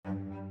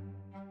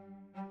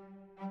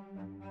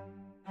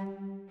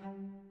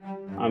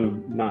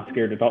I'm not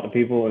scared to talk to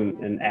people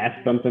and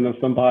ask something of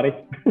somebody,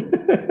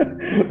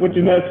 which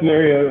in that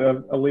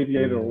scenario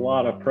alleviated a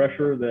lot of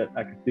pressure that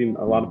I could see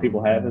a lot of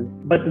people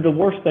having. But the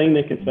worst thing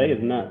they could say is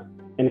no.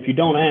 And if you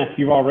don't ask,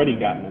 you've already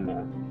gotten a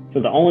no. So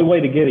the only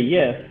way to get a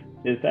yes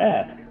is to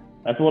ask.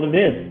 That's what it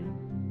is.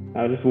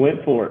 I just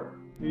went for it.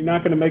 You're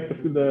not going to make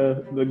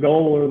the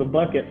goal or the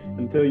bucket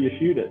until you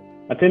shoot it.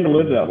 I tend to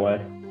live that way.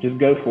 Just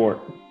go for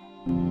it.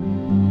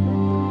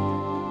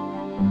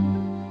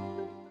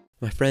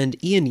 My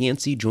friend Ian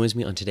Yancey joins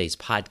me on today's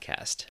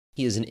podcast.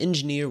 He is an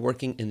engineer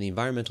working in the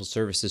environmental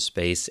services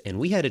space, and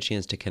we had a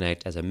chance to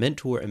connect as a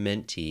mentor and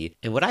mentee.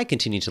 And what I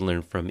continue to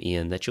learn from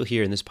Ian that you'll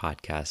hear in this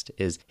podcast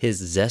is his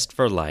zest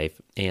for life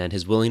and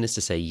his willingness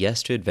to say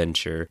yes to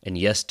adventure and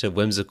yes to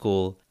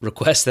whimsical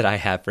requests that I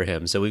have for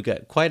him. So we've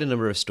got quite a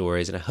number of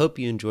stories, and I hope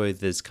you enjoy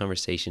this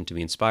conversation to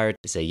be inspired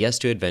to say yes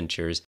to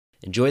adventures.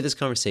 Enjoy this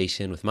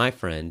conversation with my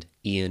friend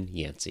Ian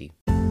Yancey.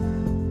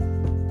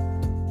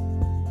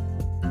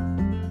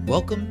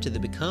 Welcome to the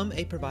Become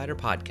a Provider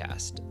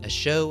podcast, a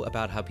show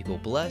about how people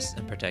bless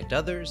and protect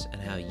others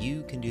and how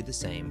you can do the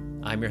same.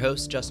 I'm your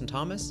host, Justin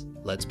Thomas.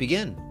 Let's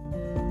begin.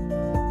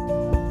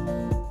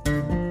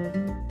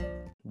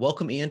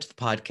 Welcome, Ian, to the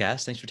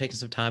podcast. Thanks for taking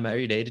some time out of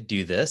your day to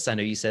do this. I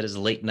know you said it's a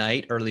late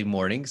night, early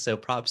morning, so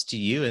props to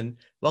you and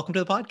welcome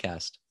to the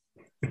podcast.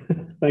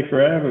 Thanks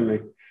for having me.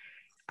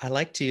 I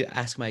like to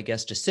ask my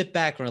guests to sit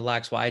back and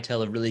relax while I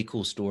tell a really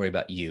cool story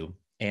about you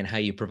and how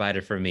you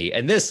provided for me.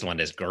 And this one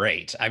is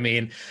great. I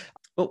mean,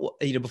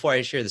 before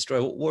I share the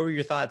story, what were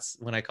your thoughts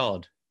when I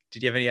called?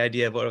 Did you have any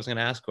idea of what I was going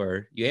to ask,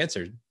 or you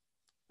answered?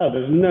 Oh,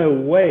 there's no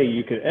way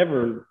you could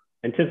ever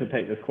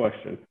anticipate this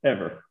question,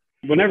 ever.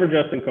 Whenever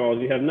Justin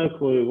calls, you have no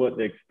clue what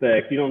to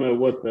expect. You don't know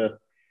what the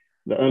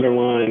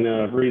underlying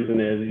reason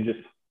is.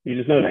 You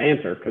just know the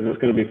answer because it's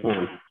going to be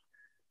fun.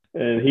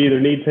 And he either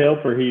needs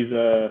help or he's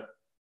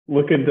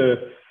looking to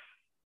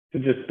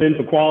just spend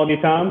some quality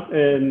time.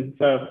 And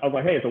so I was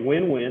like, hey, it's a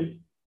win-win.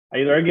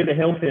 Either I get to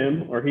help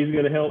him or he's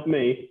going to help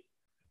me.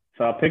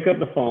 So I'll pick up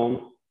the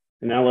phone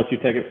and I'll let you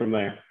take it from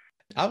there.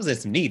 I was in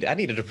some need. I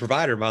needed a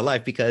provider in my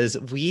life because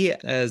we,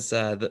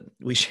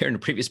 we shared in a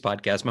previous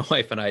podcast, my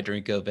wife and I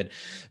during COVID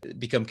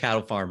become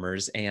cattle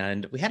farmers.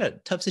 And we had a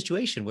tough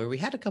situation where we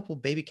had a couple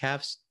baby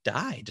calves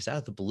die just out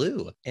of the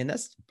blue. And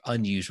that's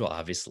unusual,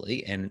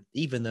 obviously. And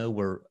even though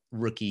we're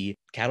rookie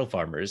cattle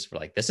farmers, we're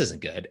like, this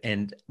isn't good.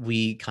 And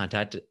we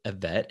contact a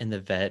vet, and the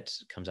vet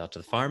comes out to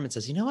the farm and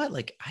says, you know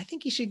what, I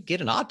think you should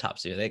get an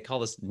autopsy. They call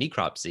this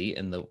necropsy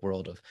in the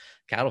world of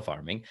cattle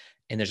farming.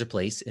 And there's a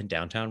place in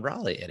downtown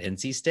Raleigh at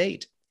NC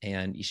State,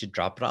 and you should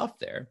drop it off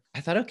there.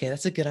 I thought, okay,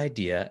 that's a good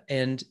idea.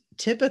 And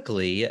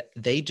typically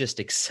they just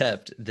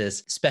accept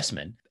this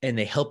specimen and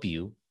they help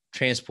you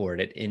transport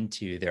it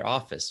into their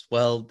office.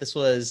 Well, this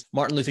was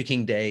Martin Luther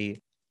King Day,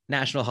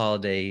 national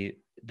holiday.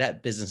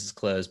 That business is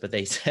closed, but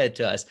they said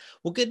to us,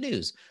 well, good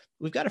news.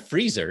 We've got a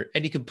freezer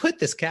and you can put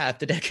this calf,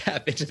 the dead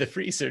calf, into the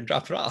freezer and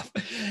drop it off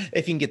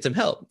if you can get some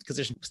help, because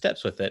there's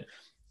steps with it.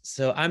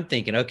 So I'm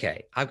thinking,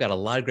 okay, I've got a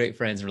lot of great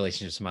friends and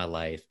relationships in my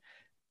life,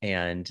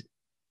 and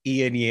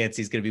Ian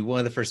Yancey is going to be one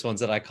of the first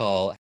ones that I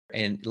call,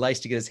 and likes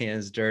to get his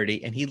hands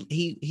dirty. And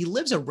he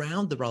lives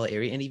around the Raleigh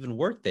area and even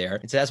worked there.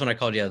 And so that's when I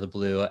called you out of the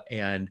blue.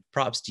 And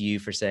props to you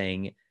for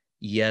saying,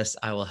 yes,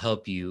 I will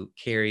help you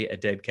carry a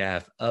dead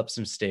calf up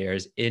some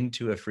stairs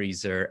into a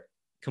freezer,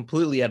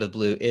 completely out of the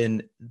blue.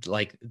 In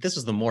this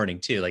was the morning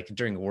too,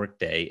 during a work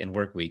day and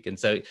work week. And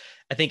so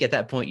I think at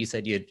that point you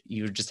said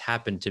you just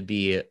happened to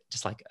be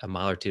just like a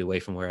mile or two away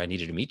from where I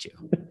needed to meet you.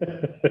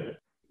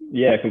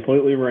 Yeah,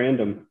 completely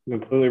random. It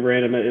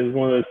was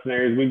one of those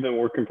scenarios. We've been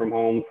working from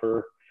home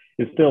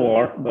and still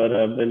are, but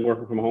I've been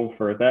working from home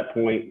for, at that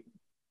point,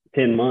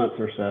 10 months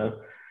or so.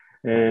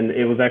 And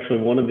it was actually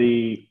one of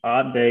the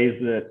odd days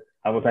that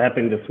I was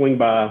happening to swing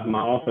by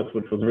my office,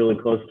 which was really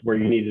close to where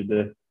you needed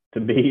to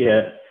be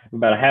at,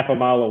 about a half a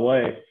mile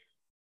away.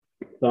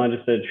 So I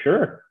just said,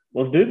 sure,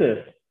 let's do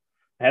this.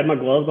 I had my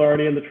gloves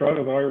already in the truck. I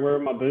was already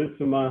wearing my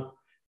boots and my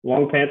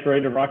long pants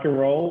ready to rock and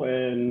roll.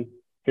 And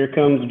here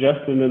comes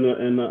Justin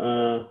in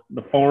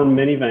the farm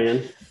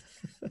minivan.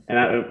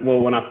 And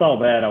when I saw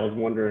that, I was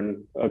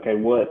wondering, okay,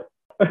 what?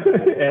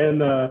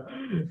 And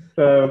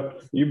so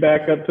you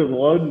back up to the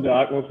loading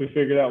dock once we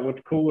figured out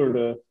which cooler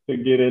to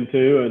get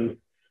into. And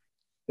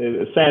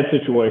it's a sad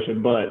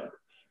situation, but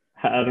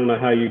I don't know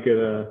how you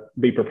could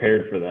be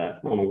prepared for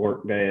that on a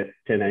work day at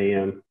 10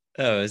 a.m.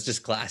 Oh, it's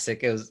just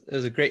classic. It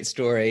was a great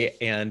story,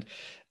 and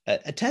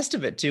a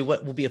testament to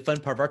what will be a fun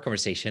part of our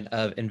conversation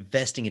of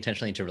investing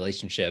intentionally into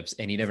relationships.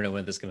 And you never know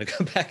when this is going to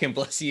come back and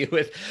bless you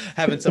with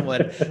having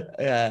someone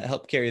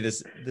help carry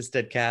this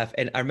dead calf.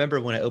 And I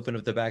remember when I opened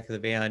up the back of the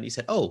van, you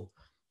said, "Oh,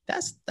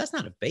 that's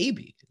not a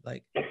baby.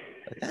 Like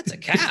that's a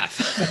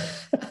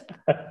calf."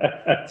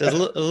 So it's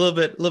a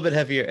little bit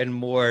heavier and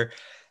more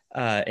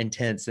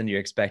intense than you're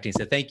expecting.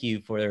 So thank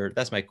you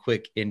that's my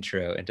quick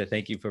intro, and to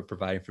thank you for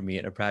providing for me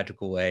in a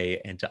practical way,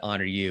 and to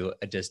honor you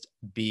just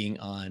being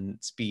on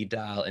speed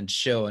dial and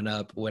showing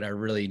up when I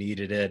really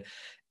needed it.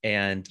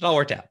 And it all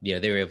worked out.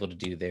 They were able to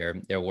do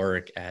their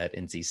work at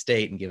NC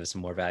State and give us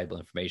some more valuable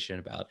information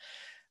about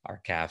our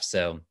calf.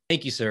 So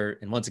thank you, sir.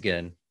 And once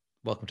again,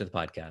 welcome to the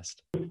podcast.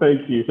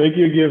 Thank you. Thank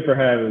you again for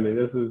having me.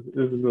 This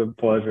is a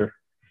pleasure.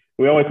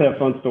 We always have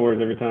fun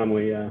stories every time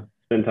we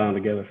spend time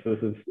together. So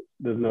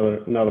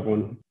there's another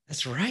one.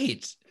 That's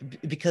right.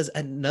 Because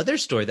another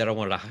story that I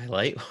wanted to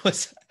highlight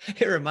was,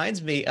 it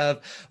reminds me of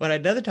when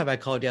another time I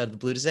called you out of the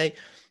blue to say,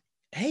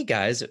 hey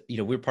guys,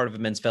 we're part of a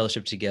men's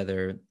fellowship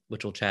together,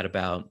 which we'll chat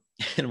about.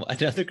 And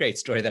another great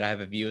story that I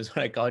have of you is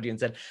when I called you and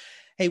said,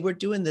 hey, we're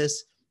doing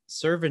this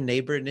Serve a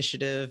Neighbor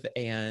initiative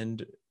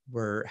and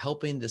we're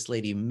helping this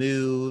lady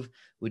move.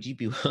 Would you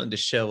be willing to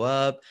show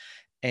up?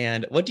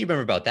 And what do you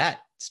remember about that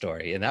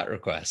story and that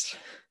request?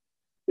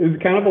 It was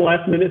kind of a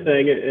last minute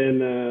thing.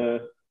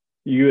 And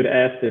you had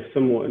asked if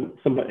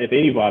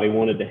anybody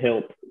wanted to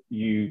help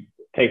you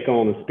take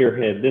on and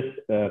spearhead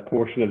this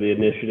portion of the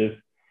initiative,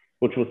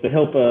 which was to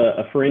help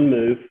a friend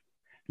move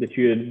that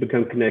you had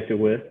become connected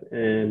with.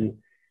 And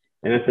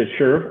I said,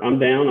 sure, I'm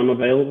down. I'm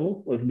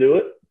available. Let's do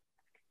it.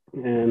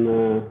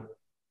 And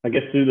I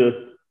guess through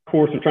the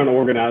course of trying to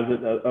organize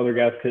it, other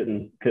guys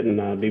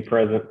couldn't be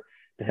present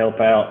to help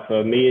out.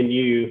 So me and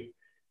you,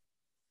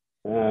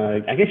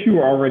 I guess you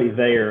were already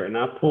there, and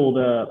I pulled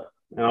up,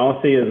 and all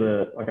I see is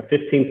a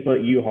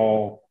 15-foot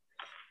U-Haul,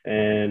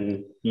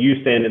 and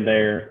you standing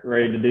there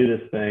ready to do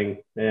this thing.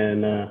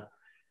 And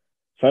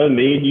so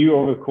me and you,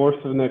 over the course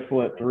of the next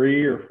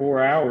 3 or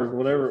 4 hours,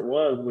 whatever it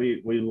was,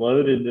 we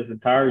loaded this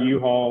entire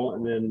U-Haul,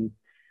 and then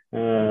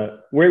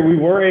where we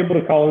were able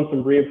to call in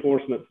some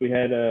reinforcements. We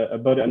had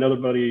another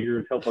buddy of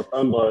yours help us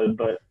unload,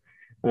 but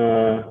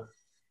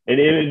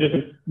it was just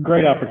a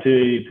great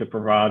opportunity to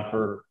provide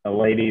for a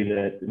lady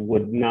that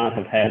would not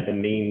have had the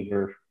means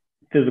or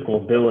physical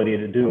ability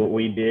to do what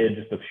we did,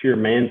 just of sheer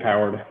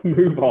manpower to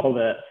move all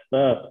that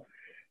stuff,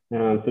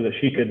 so that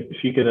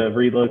she could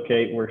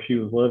relocate where she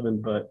was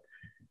living. But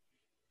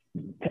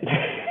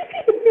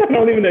I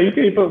don't even know. You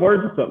can't even put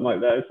words to something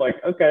like that. It's like,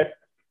 okay.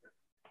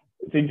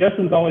 See,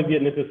 Justin's always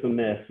getting into some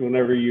mess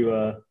whenever he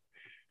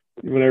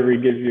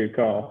gives you a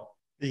call.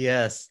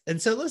 Yes.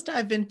 And so let's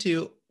dive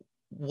into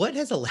what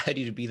has allowed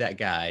you to be that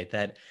guy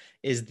that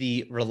is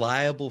the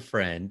reliable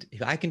friend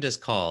who I can just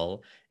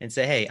call and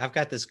say, hey, I've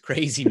got this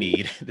crazy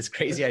need, this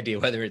crazy idea,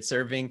 whether it's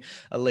serving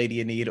a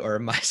lady in need or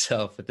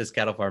myself with this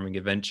cattle farming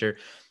adventure,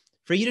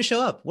 for you to show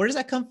up. Where does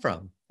that come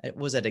from?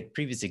 Was that a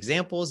previous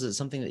examples? Is it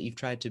something that you've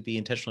tried to be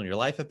intentional in your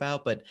life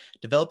about, but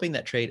developing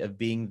that trait of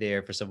being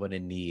there for someone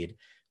in need?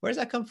 Where does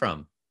that come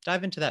from?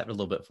 Dive into that a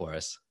little bit for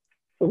us.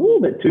 A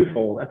little bit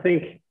twofold. I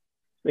think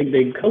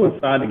they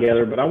coincide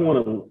together, but I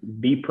want to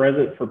be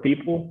present for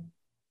people,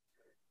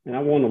 and I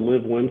want to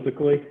live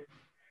whimsically.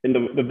 And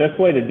the best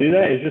way to do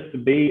that is just to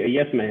be a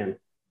yes man,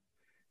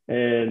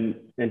 and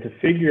to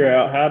figure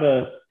out how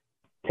to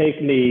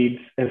take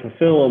needs and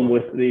fulfill them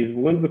with these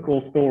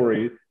whimsical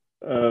stories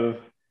of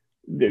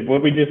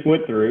what we just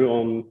went through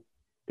on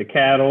the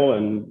cattle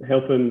and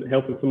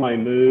helping somebody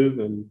move.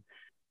 And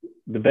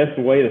the best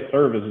way to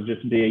serve is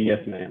just to be a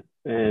yes man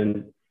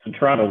and to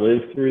try to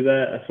live through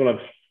that. That's what I've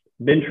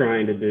been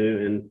trying to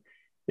do,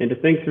 and to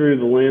think through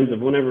the lens of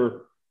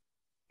whenever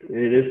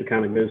it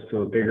kind of goes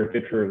to a bigger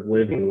picture of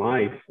living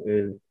life,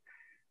 is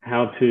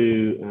how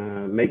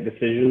to make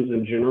decisions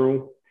in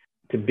general,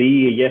 to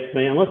be a yes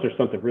man, unless there's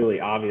something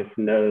really obvious,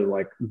 no,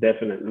 like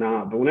definite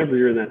not. But whenever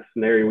you're in that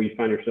scenario where you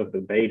find yourself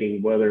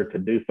debating whether to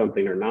do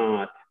something or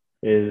not,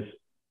 is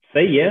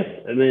say yes.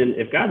 And then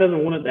if God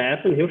doesn't want it to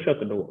happen, he'll shut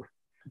the door.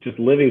 Just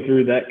living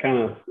through that kind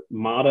of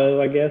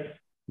motto, I guess,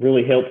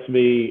 really helps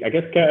me, I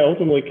guess,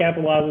 ultimately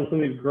capitalize on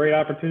some of these great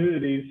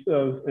opportunities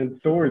and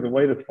stories, a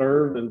way to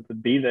serve and to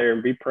be there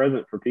and be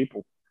present for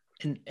people.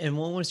 And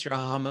what was your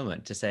aha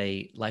moment to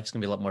say, life's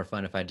going to be a lot more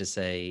fun if I just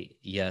say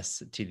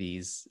yes to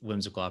these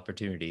whimsical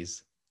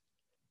opportunities?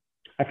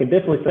 I could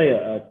definitely say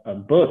a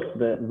book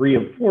that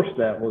reinforced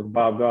that was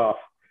Bob Goff,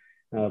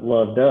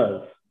 Love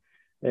Does.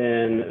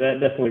 And that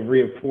definitely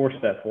reinforced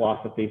that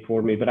philosophy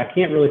for me. But I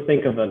can't really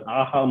think of an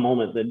aha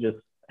moment that just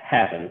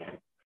happened.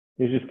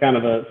 It was just kind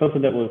of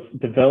something that was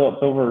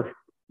developed over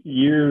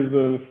years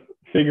of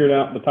figuring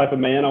out the type of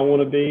man I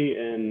want to be,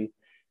 and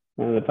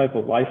the type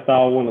of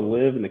lifestyle I want to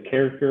live, and the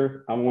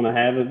character I want to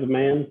have as a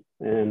man,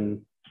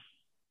 and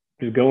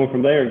just going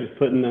from there, just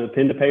putting a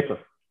pen to paper.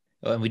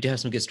 Oh, and we do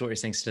have some good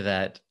stories thanks to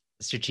that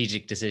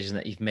strategic decision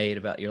that you've made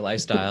about your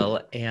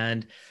lifestyle.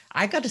 And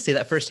I got to see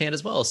that firsthand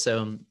as well.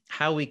 So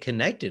how we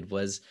connected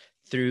was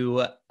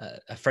through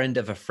a friend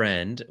of a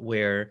friend,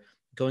 where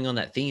going on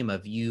that theme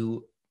of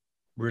you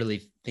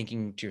really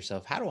thinking to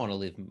yourself, how do I want to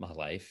live my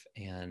life?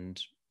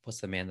 And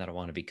what's the man that I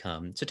want to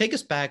become? So take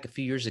us back a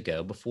few years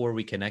ago before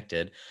we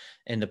connected,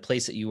 and the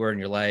place that you were in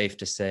your life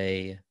to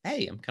say,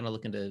 hey, I'm kind of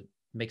looking to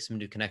make some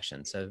new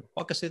connections. So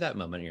walk us through that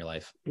moment in your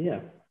life. Yeah,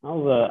 I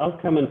was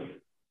coming,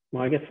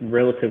 well, I guess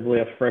relatively,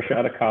 I was fresh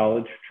out of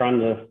college, trying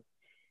to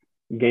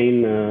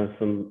gain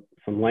some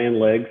land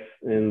legs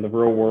in the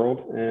real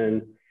world.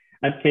 And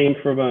I came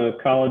from a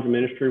college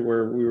ministry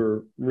where we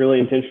were really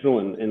intentional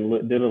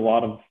and did a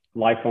lot of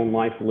life on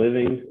life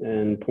living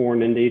and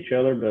pouring into each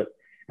other. But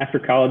after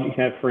college,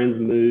 you have friends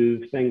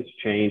move, things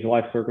change,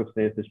 life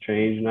circumstances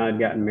change, and I had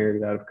gotten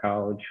married out of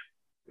college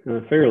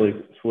fairly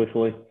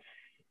swiftly,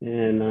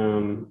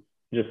 and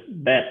just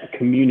that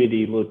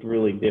community looked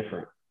really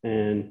different.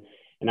 And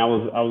I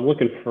was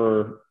looking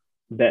for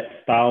that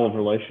style of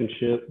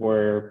relationship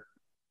where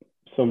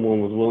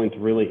someone was willing to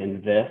really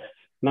invest,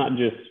 not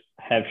just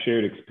have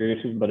shared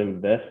experiences, but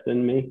invest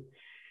in me.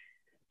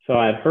 So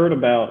I had heard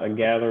about a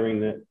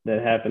gathering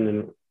that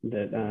happened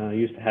that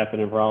used to happen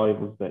in Raleigh. It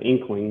was the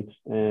Inklings,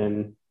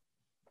 and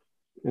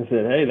I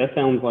said, "Hey, that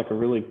sounds like a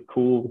really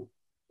cool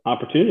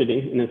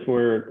opportunity." And it's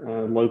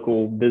where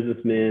local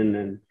businessmen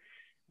and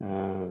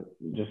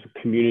just a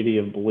community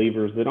of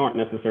believers that aren't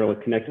necessarily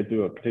connected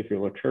to a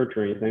particular church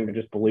or anything, but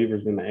just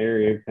believers in the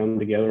area come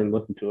together and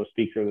listen to a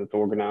speaker that's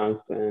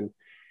organized. And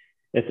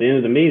at the end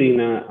of the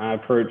meeting, I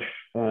approached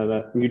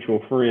that mutual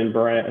friend,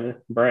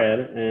 Brad,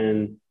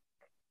 and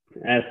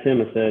asked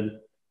him, I said,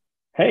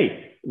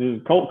 "Hey, this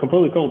is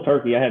completely cold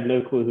turkey. I had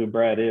no clue who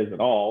Brad is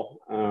at all.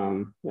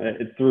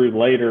 It's through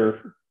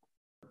later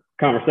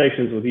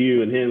conversations with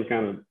you and him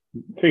kind of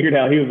figured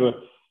out he was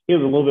a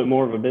little bit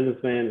more of a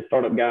businessman, a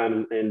startup guy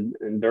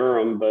in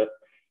Durham, but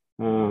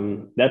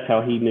that's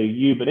how he knew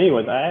you." But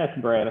anyways, I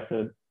asked Brad, I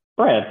said,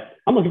 "Brad,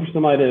 I'm looking for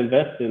somebody to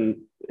invest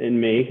in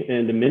me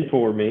and to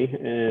mentor me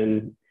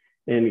and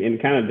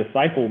kind of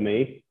disciple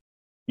me.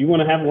 You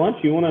want to have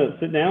lunch? You want to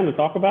sit down and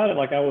talk about it?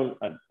 Like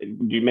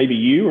maybe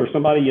you or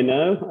somebody you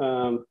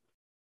know?"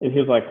 And he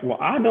was like, "Well,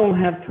 I don't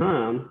have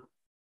time,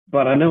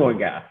 but I know a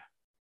guy."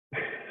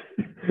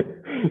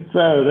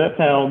 So that's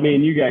how me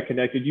and you got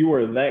connected. You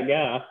were that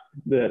guy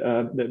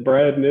that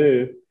Brad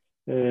knew,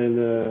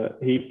 and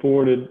he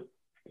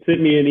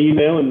sent me an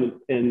email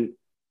and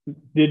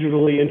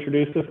digitally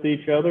introduced us to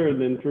each other, and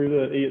then through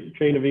the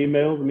chain of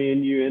emails, me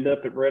and you end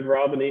up at Red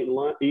Robin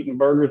eating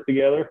burgers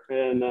together,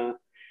 and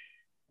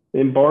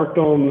embarked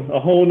on a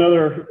whole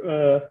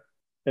nother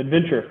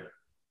adventure.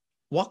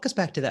 Walk us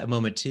back to that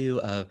moment too.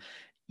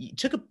 You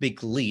took a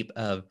big leap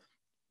of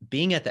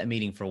being at that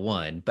meeting for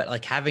one, but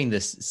like having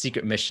this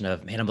secret mission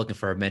of, man, I'm looking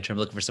for a mentor. I'm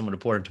looking for someone to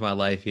pour into my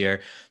life here.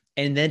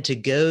 And then to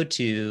go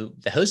to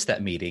the host of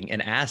that meeting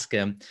and ask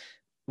him,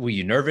 were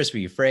you nervous? Were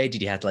you afraid?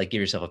 Did you have to like give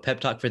yourself a pep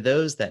talk? For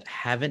those that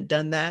haven't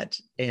done that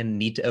and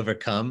need to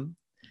overcome,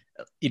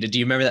 do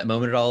you remember that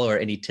moment at all, or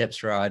any tips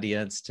for our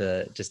audience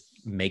to just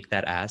make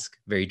that ask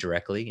very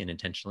directly and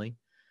intentionally?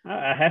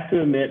 I have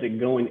to admit that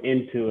going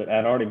into it,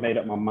 I'd already made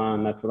up my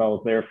mind. That's what I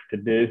was there to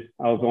do.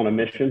 I was on a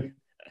mission.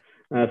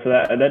 So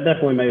that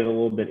definitely made it a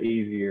little bit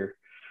easier.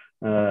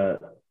 I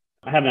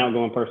have an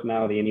outgoing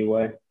personality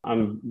anyway.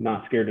 I'm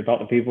not scared to talk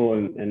to people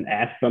and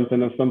ask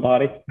something of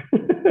somebody,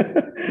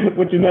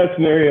 which in that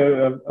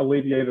scenario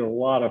alleviated a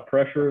lot of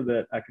pressure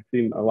that I could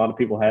see a lot of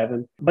people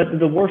having. But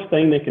the worst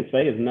thing they could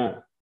say is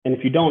no. And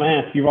if you don't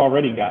ask, you've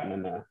already gotten a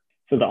no.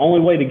 So the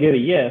only way to get a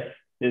yes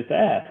is to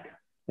ask.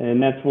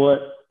 And that's what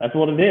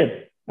it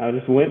did. I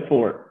just went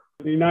for it.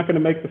 You're not going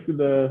to make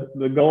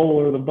the goal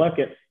or the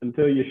bucket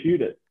until you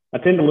shoot it. I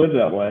tend to live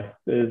that way,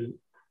 is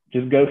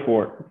just go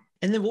for it.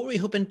 And then what were you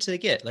hoping to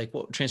get? Like,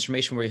 what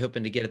transformation were you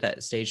hoping to get at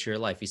that stage of your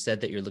life? You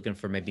said that you're looking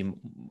for maybe,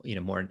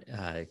 more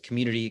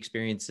community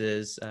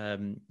experiences.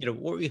 What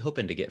were you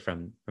hoping to get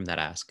from that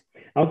ask?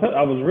 I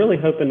was really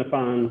hoping to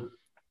find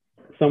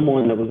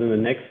someone that was in the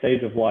next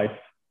stage of life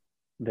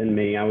than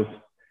me.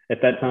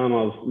 At that time,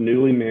 I was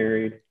newly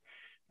married,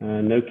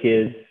 no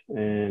kids,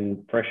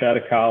 and fresh out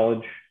of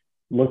college,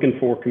 looking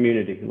for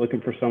community,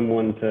 looking for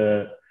someone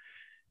to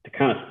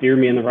kind of steer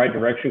me in the right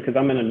direction, because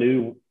I'm in a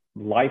new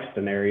life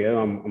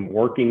scenario. I'm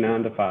working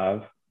 9 to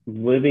 5,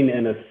 living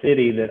in a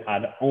city that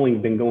I'd only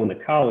been going to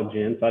college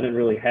in, so I didn't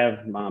really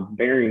have my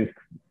bearings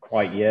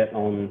quite yet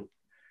on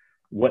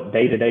what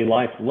day-to-day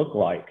life looked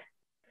like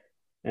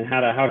and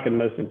how I could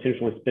most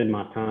intentionally spend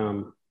my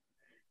time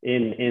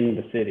in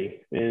the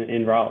city,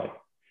 in Raleigh,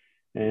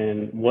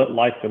 and what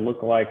life could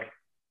look like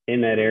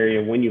in that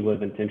area when you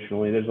live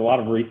intentionally. There's a lot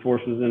of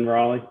resources in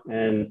Raleigh,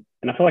 and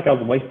I feel like I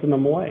was wasting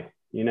them away.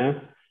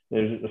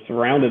 There's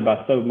surrounded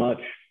by so much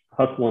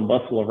hustle and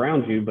bustle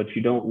around you, but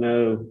you don't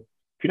know,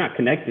 if you're not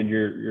connected,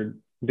 you're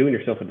doing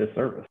yourself a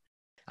disservice.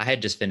 I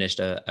had just finished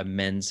a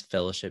men's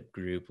fellowship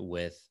group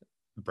with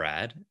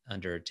Brad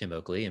under Tim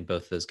Oakley, and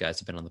both of those guys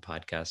have been on the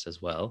podcast as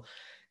well.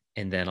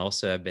 And then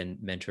also I've been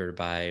mentored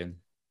by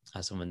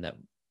someone that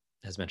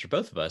has mentored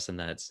both of us, and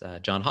that's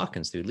John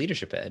Hawkins through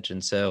Leadership Edge.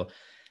 And so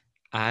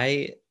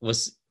I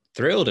was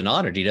thrilled and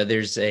honored.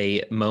 There's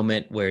a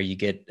moment where you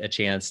get a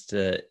chance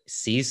to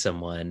see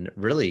someone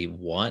really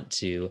want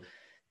to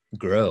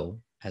grow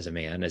as a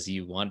man, as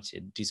you want to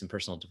do some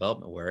personal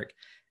development work.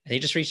 And he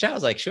just reached out. I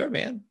was like, "Sure,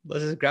 man,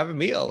 let's just grab a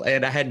meal."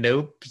 And I had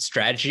no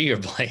strategy or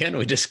plan.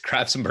 We just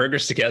grabbed some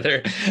burgers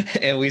together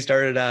and we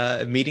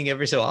started meeting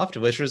every so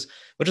often, which was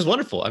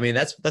wonderful. I mean,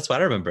 that's what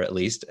I remember, at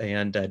least,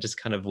 and just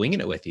kind of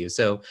winging it with you.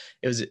 So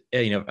it was,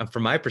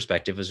 from my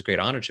perspective, it was a great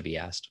honor to be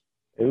asked.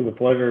 It was a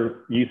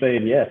pleasure you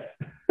saying yes.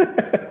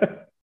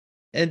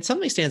 And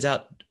something stands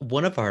out.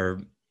 One of our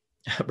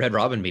Red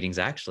Robin meetings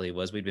actually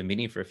was we'd been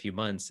meeting for a few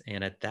months.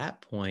 And at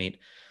that point,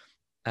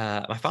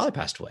 my father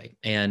passed away.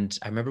 And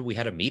I remember we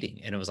had a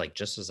meeting and it was like,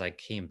 just as I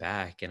came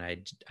back and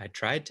I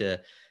tried to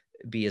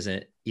be as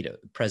a,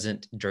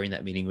 present during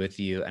that meeting with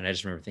you. And I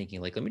just remember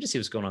thinking like, let me just see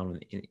what's going on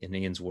in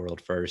Ian's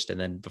world first. And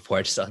then before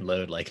I just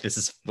unload, like, this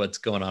is what's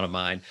going on in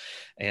mine.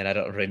 And I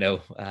don't really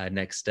know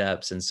next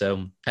steps. And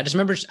so I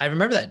remember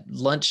that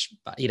lunch,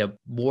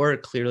 more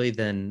clearly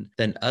than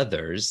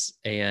others.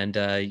 And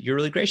you're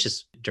really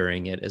gracious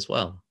during it as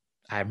well.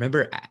 I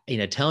remember,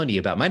 telling you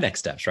about my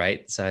next steps,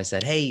 right? So I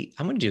said, hey,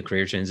 I'm going to do a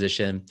career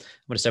transition.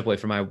 I'm going to step away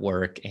from my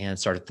work and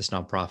start this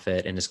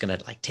nonprofit. And it's going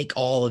to like take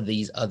all of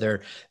these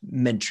other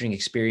mentoring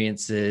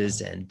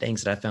experiences and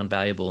things that I found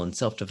valuable in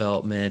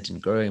self-development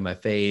and growing my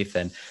faith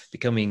and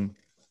becoming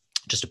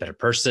just a better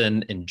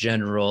person in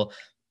general.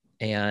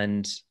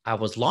 And I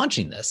was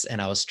launching this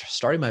and I was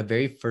starting my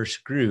very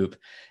first group.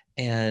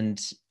 And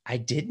I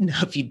didn't know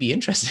if you'd be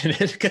interested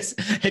in it because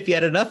if you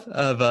had enough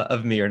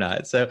of me or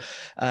not. So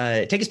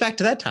take us back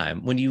to that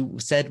time when you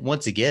said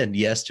once again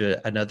yes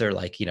to another,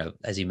 like,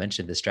 as you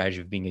mentioned, the strategy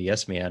of being a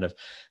yes man, of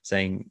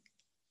saying,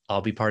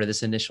 I'll be part of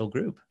this initial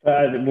group.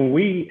 When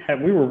we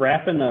were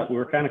wrapping up, we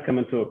were kind of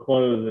coming to a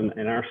close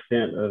in our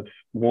stint of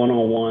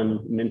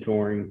one-on-one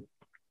mentoring.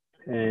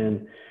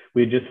 And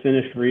we had just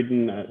finished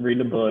reading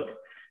a book.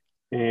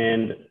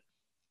 And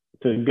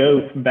to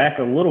go back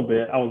a little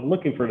bit, I was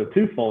looking for the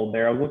twofold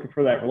there. I was looking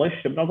for that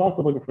relationship, but I was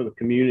also looking for the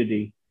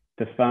community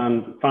to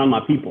find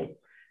my people.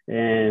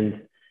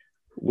 And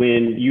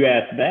when you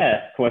asked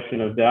that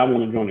question of, did I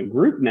want to join a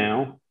group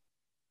now?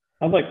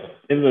 I was like,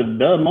 it was a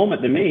duh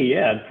moment to me.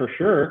 Yeah, for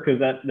sure. Because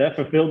that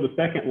fulfilled the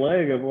second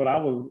leg of what I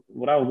was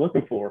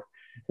looking for.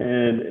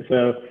 And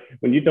so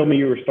when you told me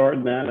you were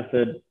starting that, I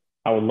said,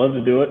 I would love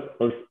to do it.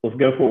 Let's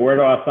go for it. Where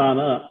do I sign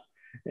up?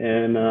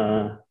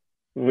 And,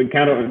 we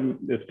kind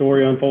of, the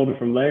story unfolded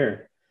from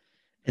there.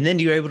 And then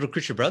you were able to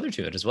recruit your brother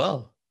to it as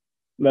well.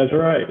 That's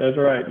right. That's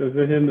right. This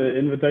is him the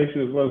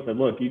invitation as well. Said,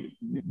 look, you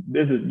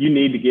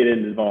need to get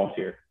involved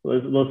here.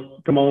 Let's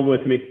come on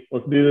with me.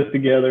 Let's do this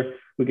together.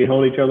 We can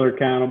hold each other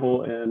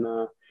accountable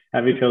and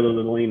have each other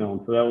to lean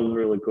on. So that was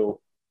really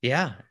cool.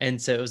 Yeah. And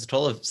so it was a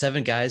total of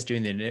 7 guys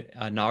doing the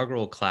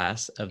inaugural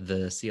class of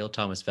the C.L.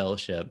 Thomas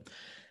Fellowship.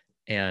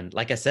 And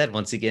like I said,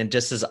 once again,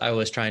 just as I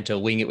was trying to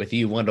wing it with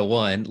you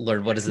one-to-one,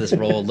 learn what does this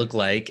role look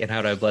like and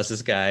how do I bless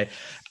this guy,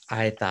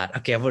 I thought,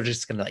 okay, I'm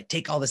just going to like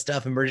take all this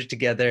stuff and merge it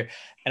together.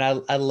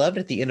 And I loved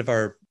at the end of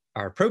our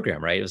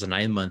program, right? It was a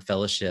 9-month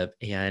fellowship.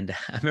 And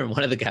I remember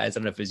one of the guys, I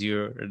don't know if it was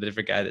you or a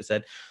different guy, that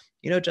said,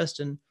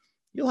 Justin,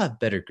 you'll have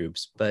better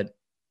groups, but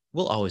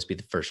we'll always be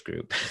the first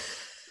group.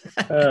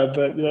 But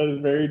that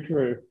is very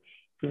true.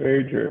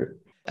 Very true.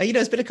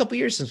 It's been a couple of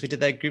years since we did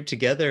that group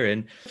together.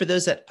 And for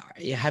those that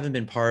haven't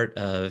been part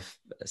of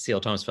C.L.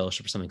 Thomas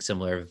Fellowship or something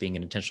similar, of being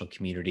an intentional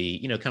community,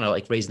 kind of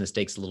like raising the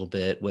stakes a little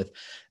bit with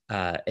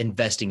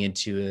investing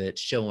into it,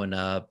 showing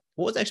up.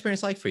 What was that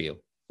experience like for you?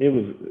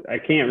 I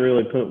can't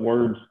really put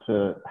words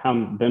to how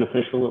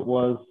beneficial it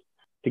was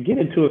to get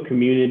into a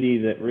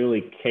community that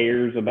really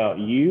cares about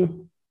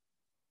you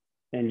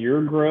and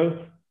your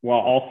growth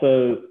while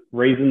also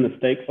raising the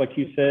stakes, like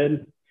you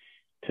said,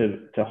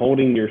 to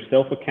holding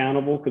yourself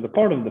accountable. Because a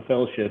part of the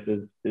fellowship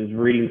is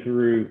reading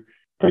through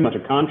pretty much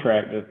a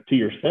contract to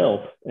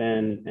yourself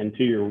and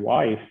to your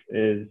wife.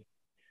 Is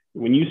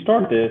when you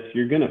start this,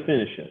 you're going to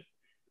finish it.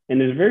 And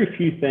there's very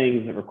few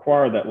things that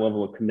require that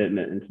level of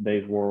commitment in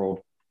today's world.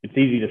 It's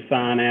easy to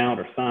sign out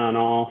or sign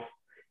off,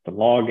 to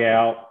log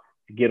out,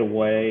 to get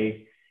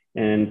away,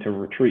 and to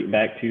retreat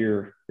back to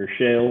your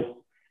shell.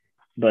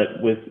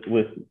 But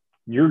with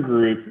your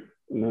group,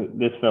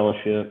 this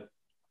fellowship,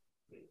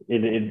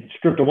 it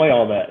stripped away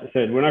all that. It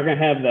said, we're not going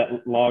to have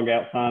that log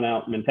out, sign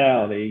out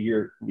mentality.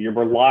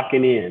 We're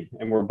locking in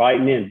and we're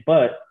biting in,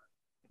 but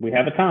we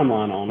have a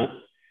timeline on it.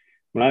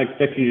 We're not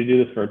expecting you to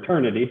do this for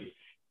eternity.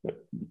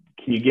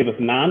 Can you give us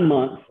 9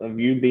 months of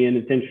you being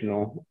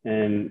intentional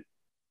and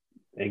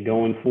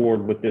going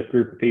forward with this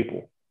group of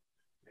people?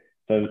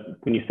 So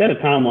when you set a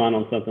timeline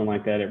on something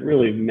like that, it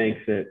really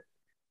makes it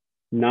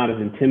not as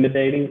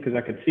intimidating, because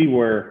I could see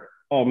where,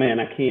 oh man,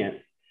 I can't.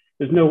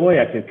 There's no way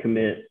I can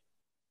commit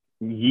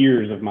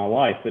years of my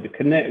life, but to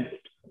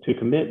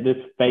commit this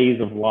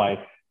phase of life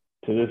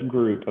to this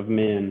group of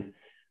men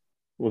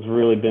was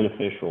really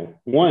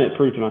beneficial. One, it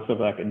proved to myself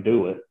that I could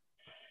do it,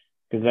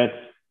 because that's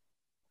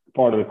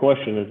part of the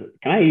question is,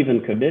 can I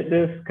even commit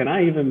this? Can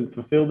I even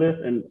fulfill this?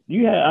 And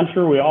I'm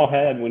sure we all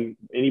had, when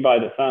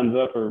anybody that signs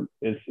up or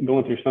is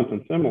going through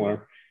something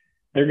similar,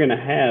 they're going to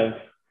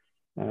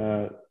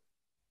have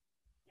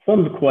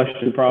some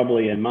question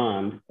probably in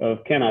mind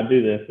of, can I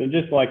do this? And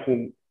just like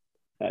when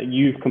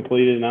you've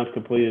completed and I've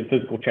completed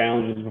physical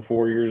challenges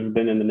before, yours have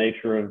been in the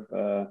nature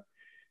of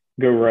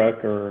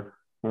GoRuck or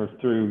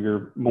through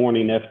your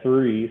morning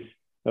F3s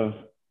of,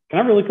 can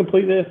I really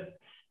complete this?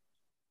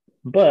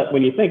 But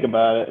when you think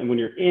about it and when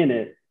you're in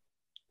it,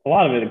 a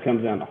lot of it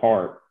comes down to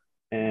heart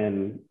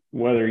and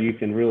whether you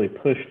can really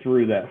push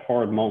through that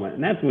hard moment.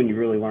 And that's when you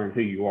really learn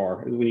who you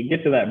are, is when you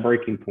get to that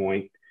breaking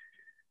point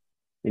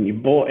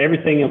and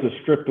everything else is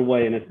stripped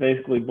away, and it's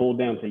basically boiled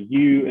down to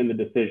you and the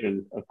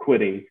decision of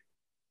quitting.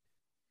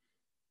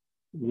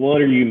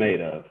 What are you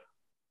made of?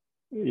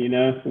 You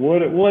know,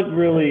 what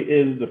really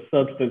is the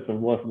substance of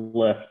what's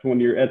left when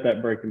you're at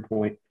that breaking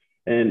point?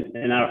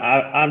 And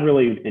I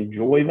really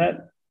enjoy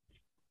that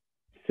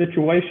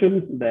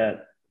situation,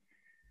 that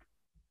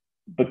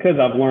because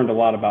I've learned a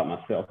lot about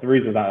myself. The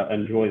reason I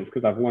enjoy it is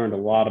because I've learned a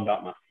lot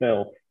about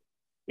myself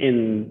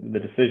in the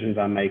decisions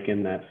I make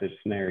in that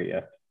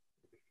scenario.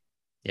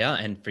 Yeah.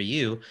 And for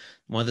you,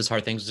 one of those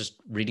hard things was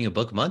just reading a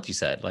book a month, you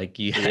said. Like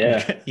you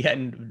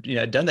hadn't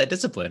done that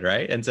discipline,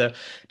 right? And so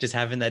just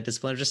having that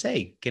discipline of just,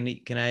 hey,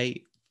 can I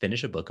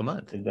finish a book a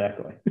month?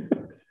 Exactly.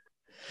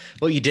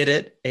 Well, you did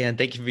it. And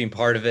thank you for being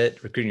part of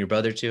it, recruiting your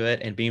brother to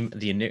it, and being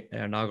the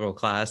inaugural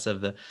class of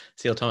the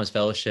C.L. Thomas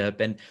Fellowship.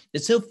 And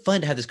it's so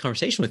fun to have this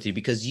conversation with you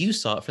because you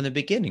saw it from the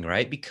beginning,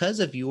 right? Because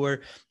of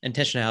your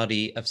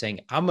intentionality of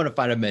saying, I'm going to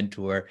find a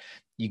mentor.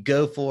 You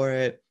go for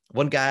it.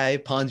 One guy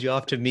pawns you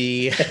off to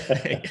me.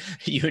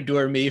 You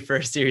endure me for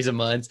a series of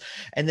months.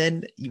 And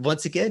then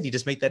once again, you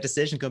just make that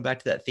decision, going back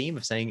to that theme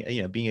of saying,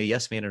 being a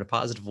yes man in a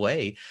positive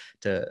way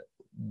to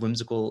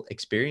whimsical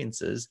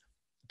experiences,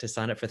 to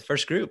sign up for the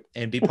first group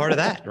and be part of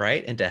that,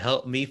 right? And to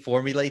help me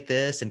formulate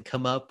this and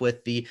come up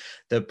with the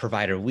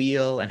provider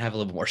wheel and have a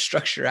little more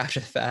structure after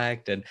the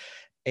fact,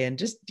 and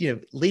just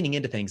leaning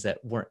into things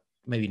that weren't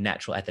maybe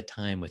natural at the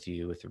time with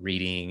you, with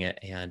reading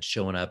and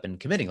showing up and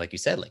committing, like you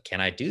said, like, can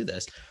I do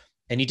this?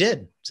 And you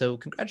did. So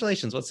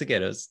congratulations once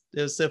again. It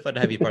was so fun to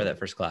have you part of that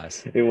first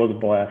class. It was a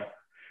blast.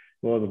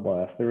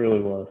 It really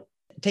was.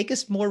 Take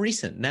us more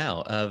recent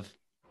now. Of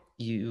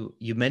you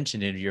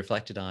mentioned it, you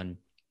reflected on,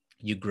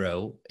 you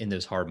grow in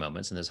those hard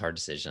moments and those hard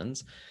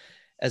decisions.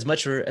 As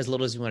much or as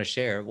little as you want to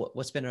share,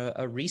 what's been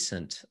a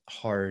recent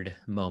hard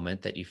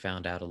moment that you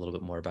found out a little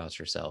bit more about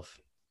yourself?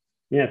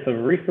 Yeah, so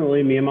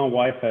recently me and my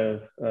wife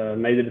have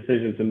made the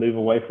decision to move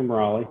away from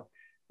Raleigh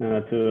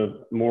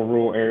to a more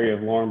rural area of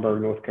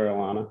Laurinburg, North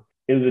Carolina.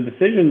 It was a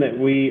decision it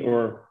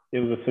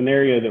was a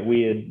scenario that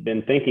we had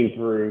been thinking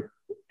through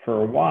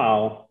for a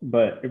while,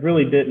 but it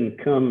really didn't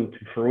come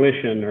to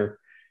fruition or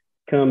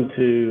come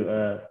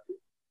to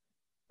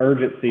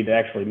urgency to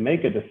actually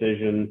make a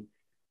decision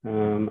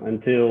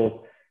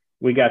until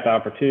we got the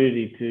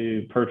opportunity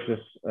to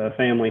purchase a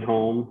family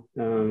home.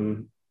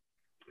 And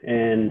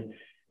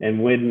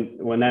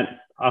when that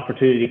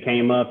opportunity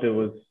came up, it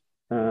was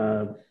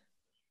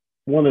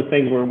one of the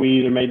things where we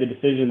either made the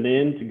decision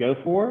then to go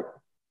for it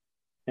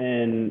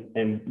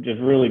and just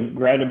really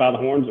grabbed it by the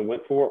horns and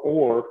went for it,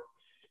 or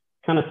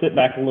kind of sit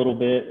back a little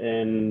bit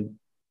and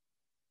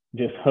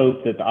just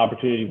hope that the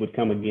opportunity would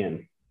come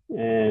again.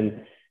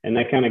 And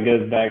that kind of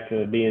goes back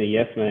to being a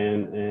yes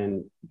man,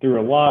 and through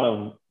a lot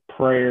of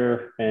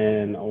prayer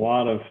and a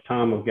lot of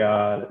time with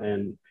God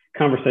and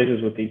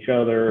conversations with each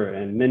other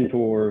and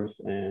mentors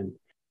and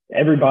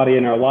everybody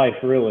in our life,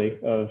 really,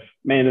 of,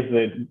 man, it's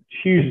a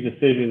huge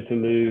decision to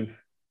move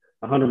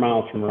 100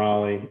 miles from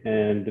Raleigh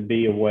and to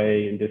be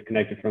away and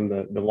disconnected from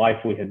the life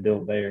we had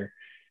built there,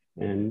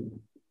 and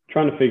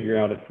trying to figure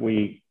out if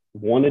we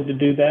wanted to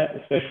do that,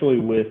 especially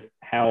with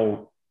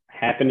how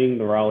happening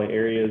the Raleigh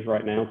area is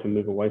right now, to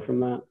move away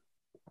from that.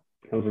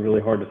 It was a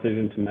really hard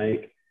decision to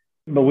make,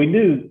 but we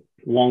knew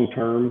long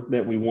term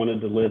that we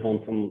wanted to live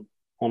on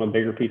a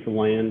bigger piece of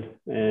land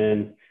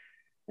and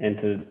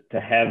to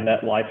have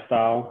that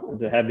lifestyle,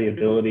 to have the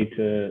ability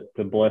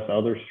to bless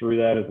others through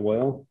that as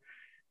well.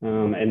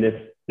 And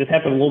this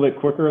happened a little bit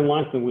quicker in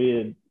life than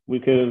we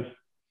could have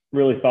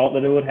really thought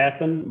that it would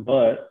happen,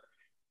 but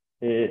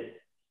it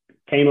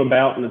came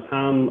about in the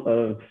time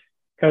of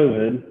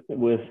COVID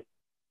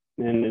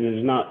and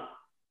there's not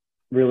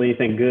really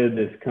anything good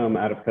that's come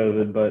out of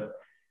COVID, but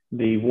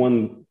the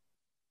one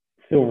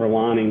silver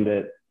lining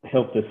that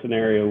helped this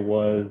scenario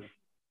was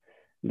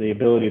the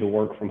ability to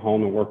work from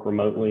home and work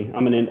remotely.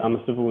 I'm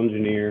a civil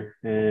engineer,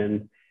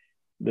 and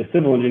the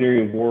civil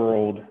engineering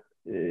world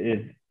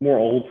is more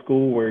old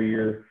school, where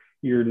you're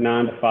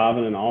 9 to 5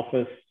 in an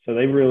office. So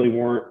they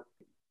weren't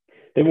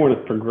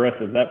as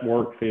progressive. That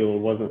work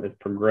field wasn't as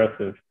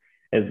progressive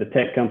as the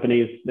tech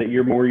companies that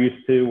you're more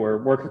used to, where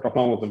working from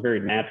home was a very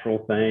natural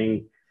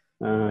thing.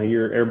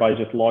 Everybody's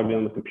just logged in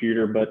on the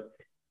computer. But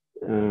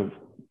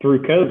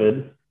through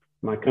COVID,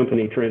 my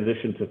company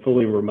transitioned to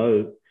fully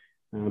remote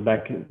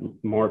back in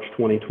March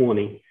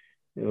 2020,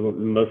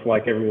 most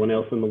like everyone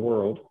else in the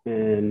world.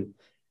 And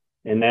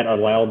that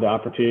allowed the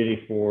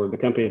opportunity for the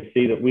company to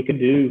see that we could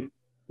do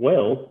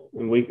well,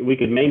 and we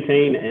could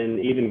maintain and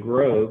even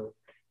grow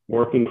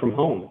working from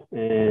home.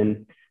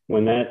 And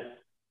when that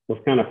was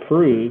kind of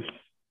proved,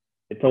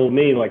 it told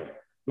me, like,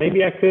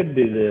 maybe I could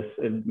do this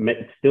and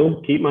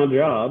still keep my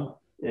job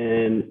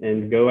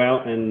and go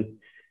out and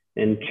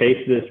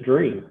chase this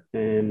dream.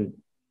 And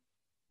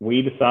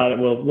we decided,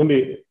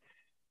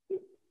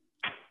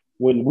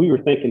 when we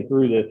were thinking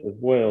through this as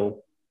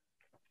well,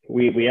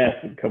 we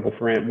asked a couple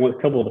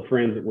of the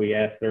friends that we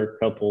asked, they're a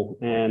couple,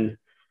 and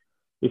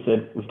we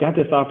said, we've got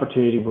this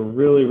opportunity. We're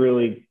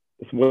really,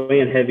 it's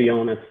weighing heavy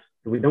on us.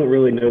 We don't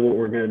really know what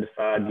we're going to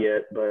decide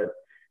yet, but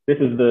this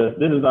is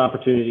the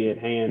opportunity at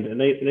hand. And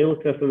they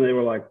looked at us and they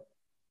were like,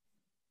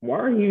 why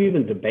are you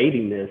even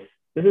debating this?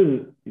 This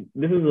is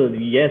a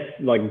yes,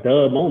 like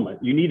duh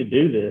moment. You need to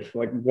do this.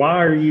 Like,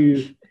 why are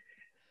you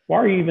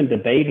even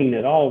debating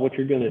at all what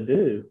you're going to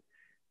do?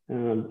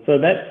 So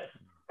that,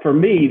 for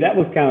me, that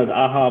was kind of the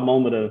aha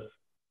moment of,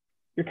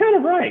 you're kind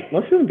of right.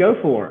 Let's just go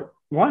for it.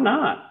 Why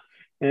not?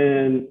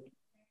 And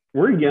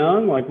we're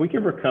young. Like, we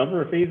can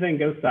recover if anything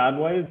goes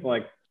sideways.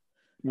 Like,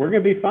 we're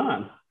going to be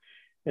fine.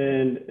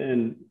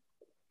 And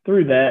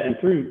through that and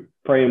through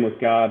praying with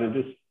God and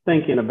just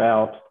thinking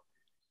about,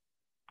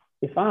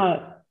 if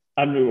I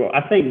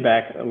think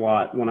back a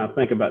lot when I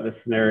think about this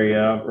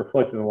scenario. I've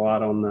reflected a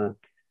lot on the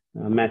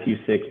Matthew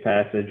 6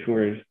 passage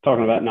where it's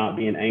talking about not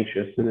being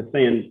anxious. And it's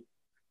saying,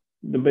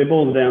 it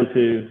boils down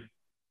to,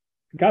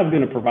 God's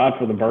going to provide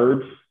for the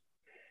birds.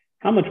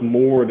 How much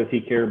more does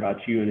he care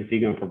about you, and is he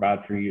going to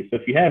provide for you? So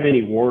if you have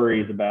any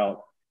worries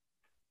about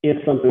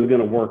if something's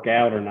going to work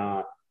out or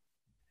not,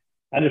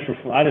 I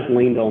just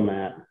leaned on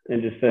that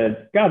and just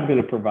said, God's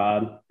going to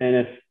provide. And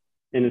if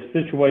the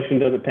situation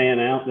doesn't pan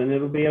out, then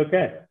it'll be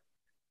okay.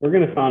 We're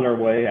going to find our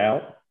way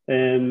out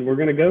and we're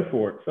going to go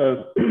for it.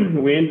 So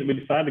we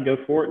decided to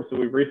go for it. And so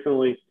we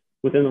recently,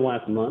 within the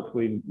last month,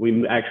 we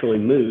actually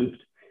moved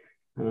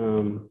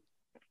down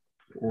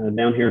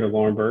here to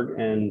Laurinburg,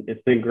 and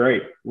it's been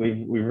great.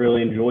 We've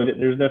really enjoyed it.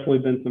 There's definitely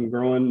been some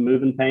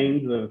moving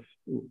pains of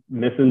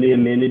missing the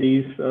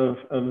amenities of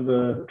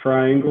the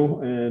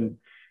triangle and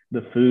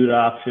the food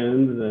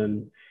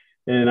options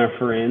and our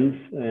friends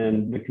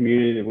and the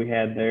community that we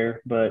had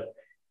there. But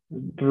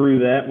through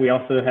that, we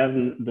also have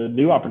the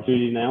new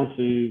opportunity now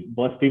to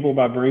bless people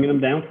by bringing them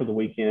down for the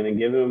weekend and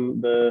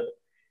giving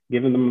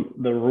them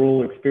the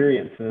rural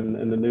experience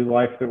and the new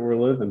life that we're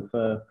living.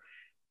 So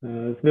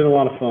it's been a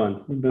lot of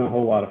fun. It's been a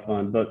whole lot of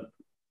fun. But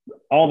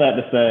all that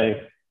to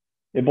say,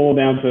 it boiled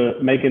down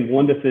to making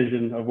one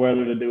decision of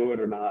whether to do it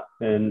or not.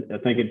 And I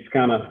think it's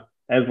kind of,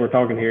 as we're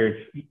talking here,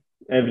 it's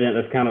evident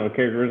that's kind of a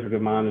characteristic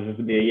of mine, is just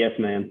to be a yes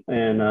man.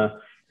 And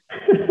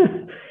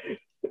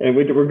and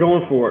we're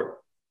going for it.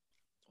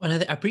 Well,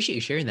 I appreciate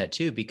you sharing that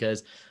too,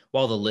 because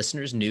while the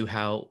listeners knew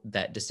how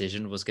that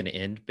decision was going to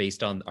end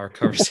based on our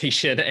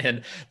conversation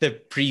and the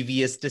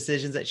previous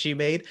decisions that she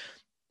made,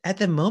 at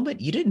the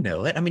moment, you didn't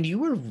know it. I mean, you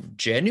were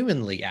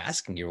genuinely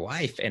asking your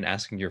wife and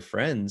asking your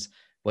friends,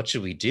 what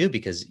should we do?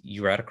 Because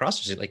you were at a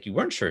crossroads. Like, you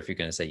weren't sure if you're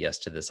going to say yes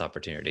to this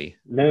opportunity.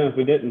 No,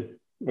 we didn't.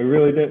 We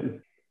really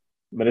didn't.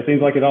 But it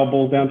seems like it all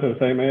boils down to the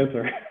same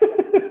answer.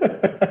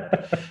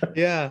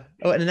 Yeah.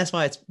 Oh, and that's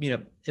why it's,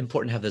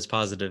 important to have those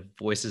positive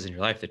voices in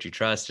your life that you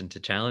trust and to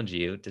challenge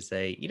you to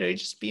say, you're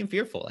just being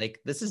fearful. Like,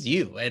 this is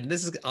you, and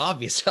this is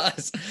obvious to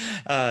us.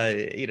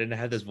 To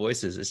have those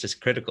voices, it's just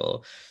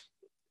critical.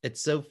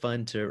 It's so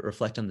fun to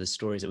reflect on the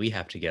stories that we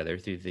have together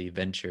through the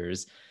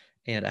ventures.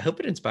 And I hope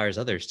it inspires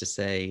others to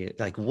say,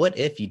 like, what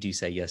if you do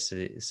say yes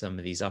to some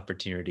of these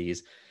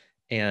opportunities?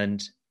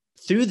 And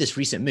through this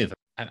recent move,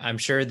 I'm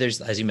sure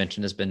there's, as you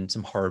mentioned, there's been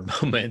some hard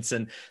moments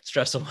and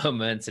stressful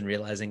moments and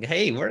realizing,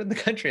 hey, we're in the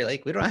country.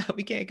 Like,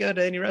 we can't go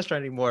to any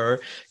restaurant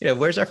anymore. Or,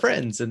 where's our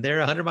friends? And they're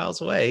 100 miles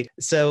away.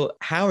 So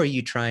how are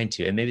you trying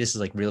to, and maybe this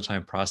is like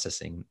real-time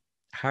processing,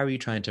 how are you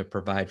trying to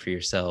provide for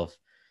yourself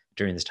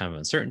during this time of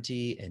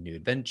uncertainty and new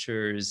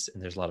adventures?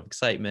 And there's a lot of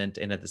excitement.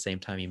 And at the same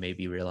time, you may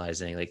be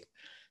realizing, like,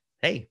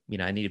 hey,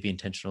 I need to be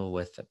intentional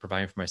with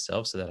providing for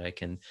myself so that I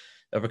can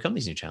overcome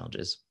these new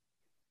challenges.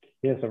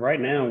 Yeah. So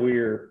right now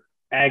we're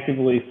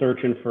actively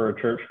searching for a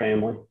church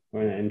family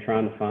and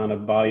trying to find a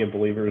body of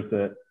believers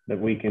that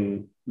we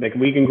can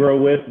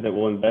grow with, that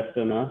will invest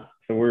in us.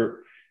 So we're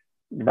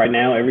right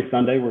now, every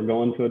Sunday, we're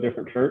going to a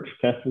different church,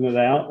 testing it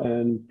out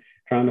and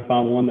trying to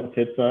find one that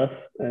fits us.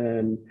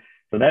 And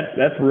so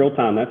that's real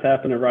time. That's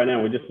happening right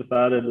now. We just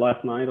decided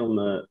last night on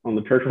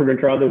the church we're going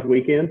to try this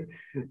weekend,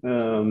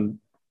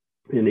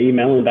 and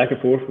emailing back and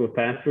forth with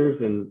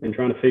pastors and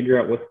trying to figure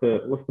out what's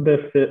the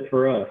best fit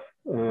for us.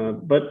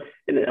 But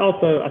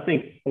also, I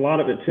think a lot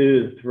of it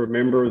too is to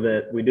remember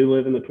that we do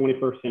live in the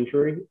 21st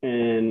century,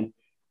 and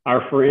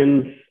our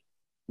friends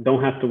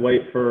don't have to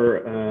wait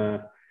for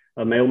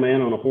a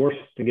mailman on a horse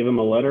to give them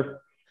a letter.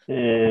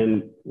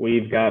 And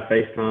we've got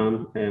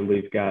FaceTime and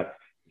we've got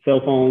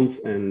cell phones,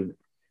 and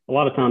a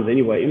lot of times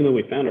anyway, even though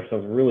we found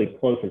ourselves really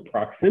close in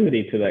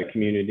proximity to that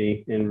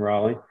community in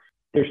Raleigh,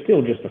 they're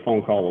still just a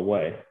phone call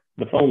away.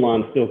 The phone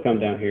lines still come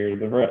down here.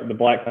 The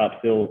blacktop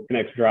still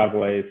connects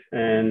driveways,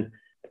 and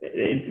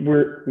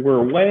we're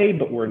away,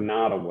 but we're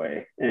not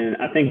away. And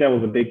I think that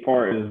was a big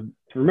part, is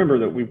to remember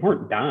that we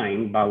weren't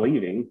dying by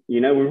leaving.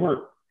 We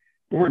weren't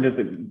just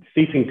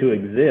ceasing to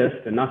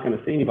exist and not going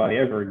to see anybody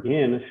ever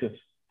again. It's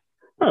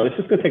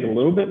just going to take a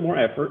little bit more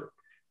effort,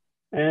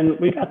 and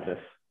we got this.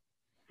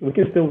 We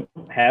can still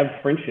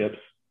have friendships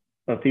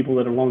of people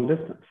that are long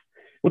distance,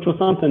 which was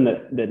something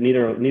that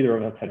neither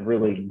of us had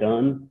really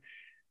done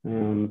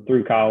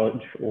through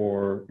college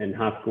or in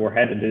high school, or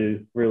had to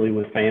do really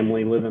with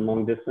family living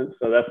long distance.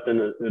 So that's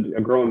been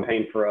a growing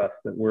pain for us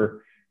that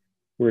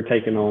we're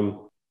taking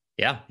on.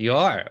 Yeah, you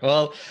are.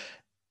 Well,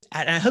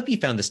 I hope you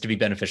found this to be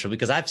beneficial,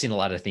 because I've seen a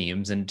lot of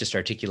themes and just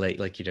articulate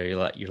like,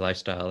 your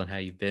lifestyle and how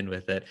you've been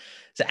with it.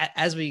 So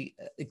as we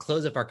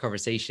close up our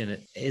conversation,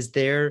 is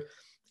there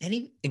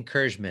any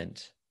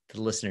encouragement to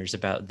the listeners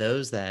about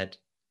those that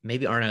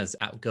maybe aren't as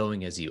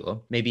outgoing as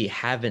you, maybe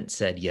haven't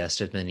said yes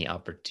to many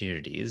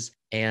opportunities,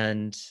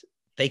 and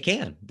they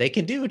can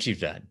do what you've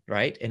done,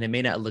 right? And it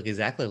may not look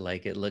exactly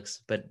like it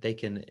looks, but they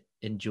can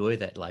enjoy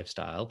that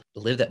lifestyle,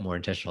 live that more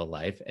intentional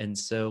life. And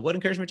so what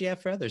encouragement do you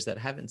have for others that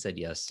haven't said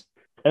yes?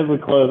 As we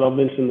close, I'll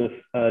mention this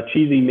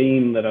cheesy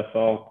meme that I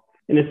saw.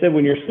 And it said,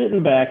 when you're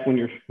sitting back, when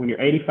you're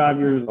 85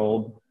 years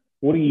old,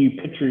 what do you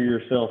picture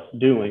yourself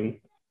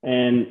doing?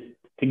 And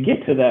to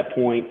get to that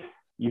point,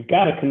 you've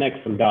got to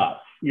connect some dots.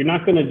 You're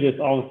not going to just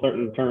all of a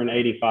sudden turn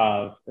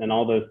 85 and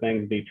all those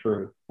things be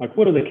true. Like,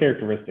 what are the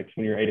characteristics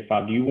when you're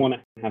 85? Do you want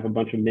to have a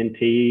bunch of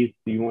mentees?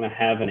 Do you want to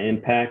have an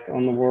impact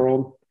on the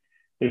world?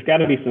 There's got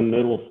to be some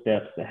middle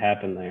steps that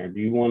happen there. Do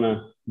you want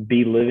to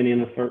be living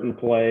in a certain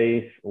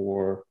place,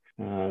 or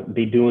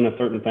be doing a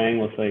certain thing,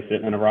 let's say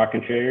sitting in a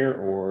rocking chair?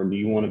 Or do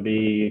you want to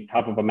be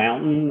top of a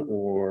mountain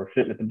or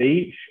sitting at the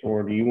beach?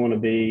 Or do you want to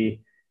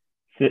be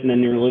sitting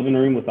in your living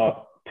room with a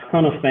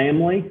ton of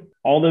family?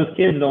 All those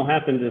kids don't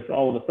happen just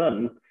all of a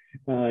sudden.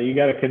 You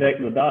got to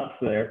connect the dots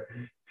there.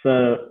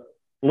 So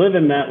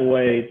living that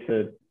way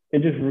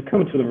and just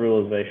come to the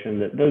realization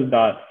that those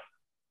dots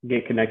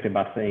get connected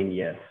by saying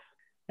yes.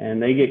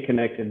 And they get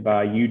connected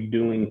by you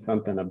doing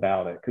something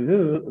about it.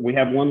 Because we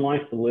have one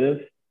life to live,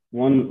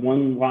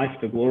 one life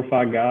to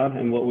glorify God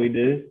and what we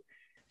do.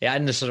 Yeah, I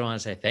just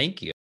want to say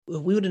thank you.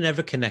 We would have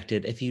never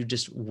connected if you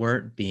just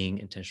weren't being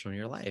intentional in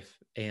your life.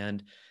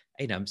 And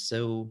I'm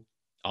so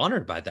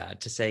honored by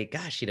that, to say,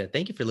 gosh,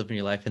 thank you for living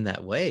your life in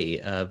that way,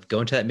 of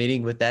going to that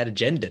meeting with that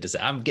agenda to say,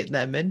 I'm getting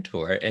that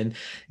mentor, and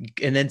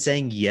then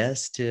saying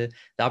yes to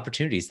the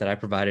opportunities that I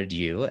provided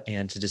you,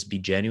 and to just be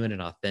genuine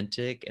and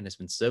authentic. And it's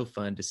been so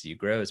fun to see you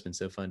grow. It's been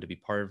so fun to be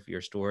part of your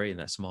story in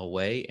that small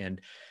way.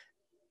 And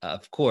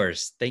of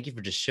course, thank you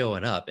for just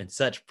showing up in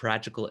such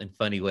practical and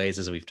funny ways,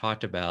 as we've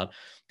talked about,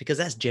 because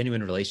that's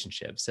genuine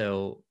relationship.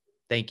 So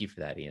thank you for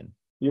that, Ian.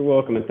 You're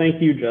welcome. And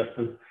thank you,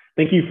 Justin.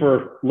 Thank you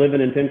for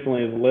living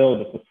intentionally as well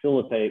to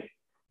facilitate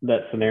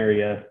that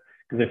scenario.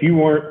 Because if you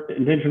weren't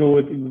intentional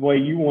with the way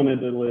you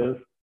wanted to live,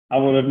 I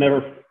would have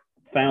never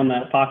found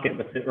that pocket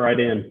to fit right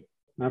in.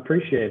 I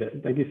appreciate it.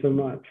 Thank you so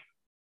much.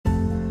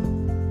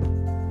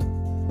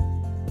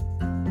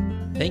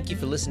 Thank you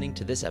for listening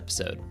to this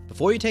episode.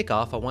 Before you take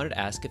off, I wanted to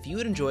ask if you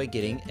would enjoy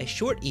getting a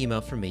short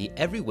email from me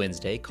every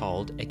Wednesday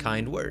called A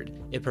Kind Word.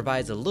 It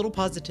provides a little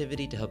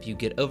positivity to help you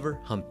get over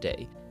hump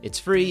day. It's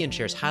free and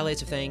shares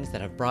highlights of things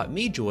that have brought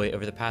me joy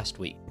over the past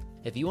week.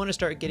 If you want to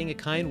start getting a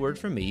kind word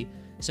from me,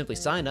 simply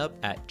sign up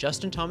at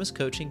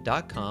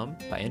justinthomascoaching.com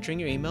by entering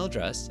your email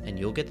address, and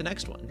you'll get the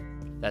next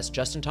one. That's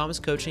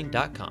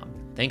justinthomascoaching.com.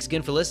 Thanks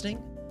again for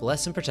listening.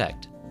 Bless and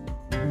protect.